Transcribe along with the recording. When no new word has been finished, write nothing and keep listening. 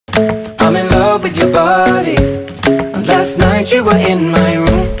love with your body. Last night you were in my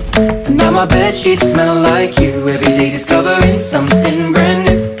room, and now my bedsheets smell like you. Every day discovering something brand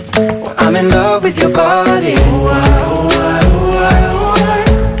new. Well, I'm in love with your body. Oh, I, oh, I, oh, I, oh, I.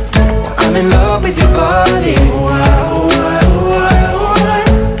 Well, I'm in love with your body. Oh, I, oh, I, oh, I, oh, I.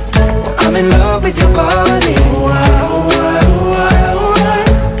 Well, I'm in love with your body. Oh, I, oh, I, oh, I, oh, I.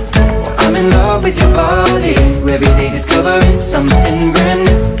 Well, I'm in love with your body. Every day discovering something brand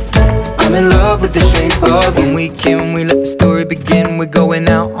new. I'm in love with the shape of you. When we came, we let the story begin. We're going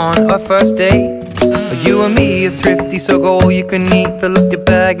out on our first date. You and me are thrifty, so go all you can eat. Fill up your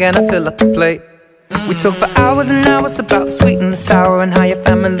bag and I fill up the plate. We talk for hours and hours about the sweet and the sour, and how your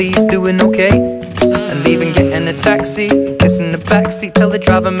family's doing okay. And leaving, getting a taxi, kissing the backseat, tell the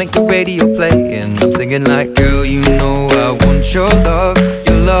driver make the radio play. And I'm singing like, girl, you know I want your love.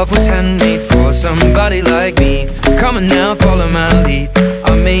 Your love was handmade for somebody like me. Come on now, follow my lead.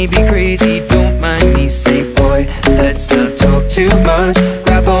 I may be crazy, don't mind me. Say, boy, let's not talk too much.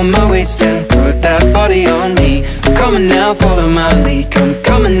 Grab on my waist and put that body on me. Come on now, follow my lead.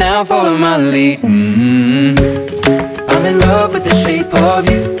 Come on now, follow my lead. I'm in love with the shape of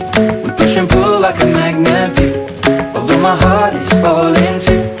you. We push and pull like a magnet do. Although my heart is falling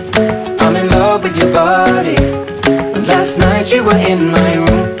too. I'm in love with your body. Last night you were in my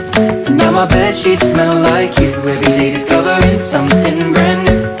room, and now my bedsheets smell like you. Every day discovering something brand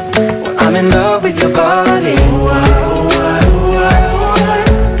new. Well, I'm in love with your body. Oh, I, oh, I, oh, I, oh, I.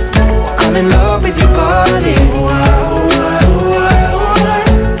 Well, I'm in love with your body. Oh, I, oh, I, oh, I, oh, I.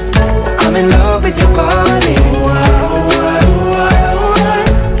 Well, I'm in love with your body. Oh, I, oh, I, oh, I, oh, I.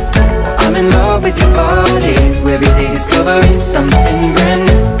 Well, I'm in love with your body. Every day discovering something brand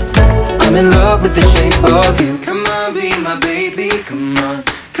new. I'm in love with the shape of you. Come on, be my baby, come on.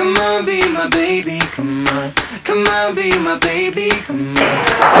 Come on, be my baby, come on. Come on, be my baby, come on.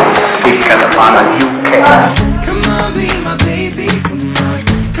 Come on, be Team Catapano UK. Come on, be my baby, come on.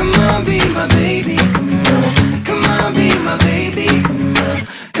 Come on, be my baby, come on. Come on, be my baby, come on.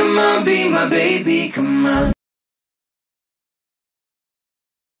 Come on, be my baby, come on.